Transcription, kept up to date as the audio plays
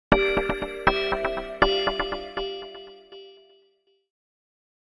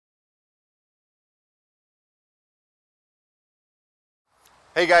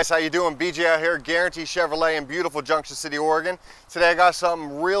Hey guys, how you doing? BJ out here, Guaranty Chevrolet in beautiful Junction City, Oregon. Today I got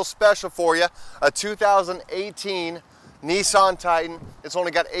something real special for you. A 2018 Nissan Titan. It's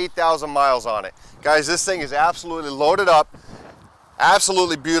only got 8,000 miles on it. Guys, this thing is absolutely loaded up.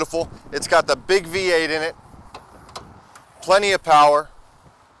 Absolutely beautiful. It's got the big V8 in it. Plenty of power.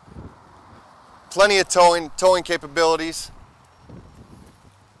 Plenty of towing capabilities.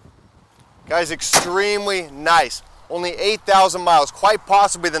 Guys, extremely nice. Only 8,000 miles, quite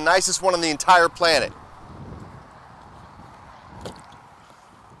possibly the nicest one on the entire planet.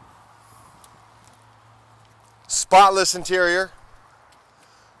 Spotless interior.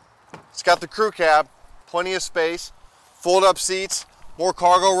 It's got the crew cab, plenty of space, fold-up seats, more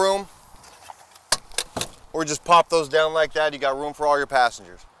cargo room, or just pop those down like that. You got room for all your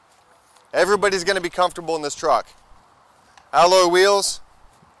passengers. Everybody's going to be comfortable in this truck. Alloy wheels,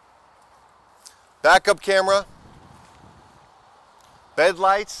 backup camera, bed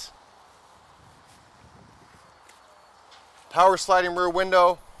lights, power sliding rear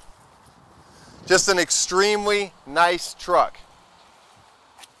window. Just an extremely nice truck.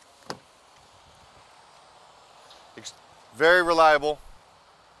 Very reliable,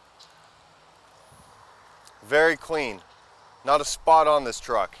 very clean. Not a spot on this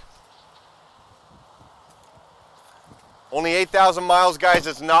truck. Only 8,000 miles, guys.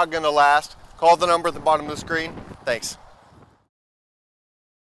 It's not going to last. Call the number at the bottom of the screen. Thanks.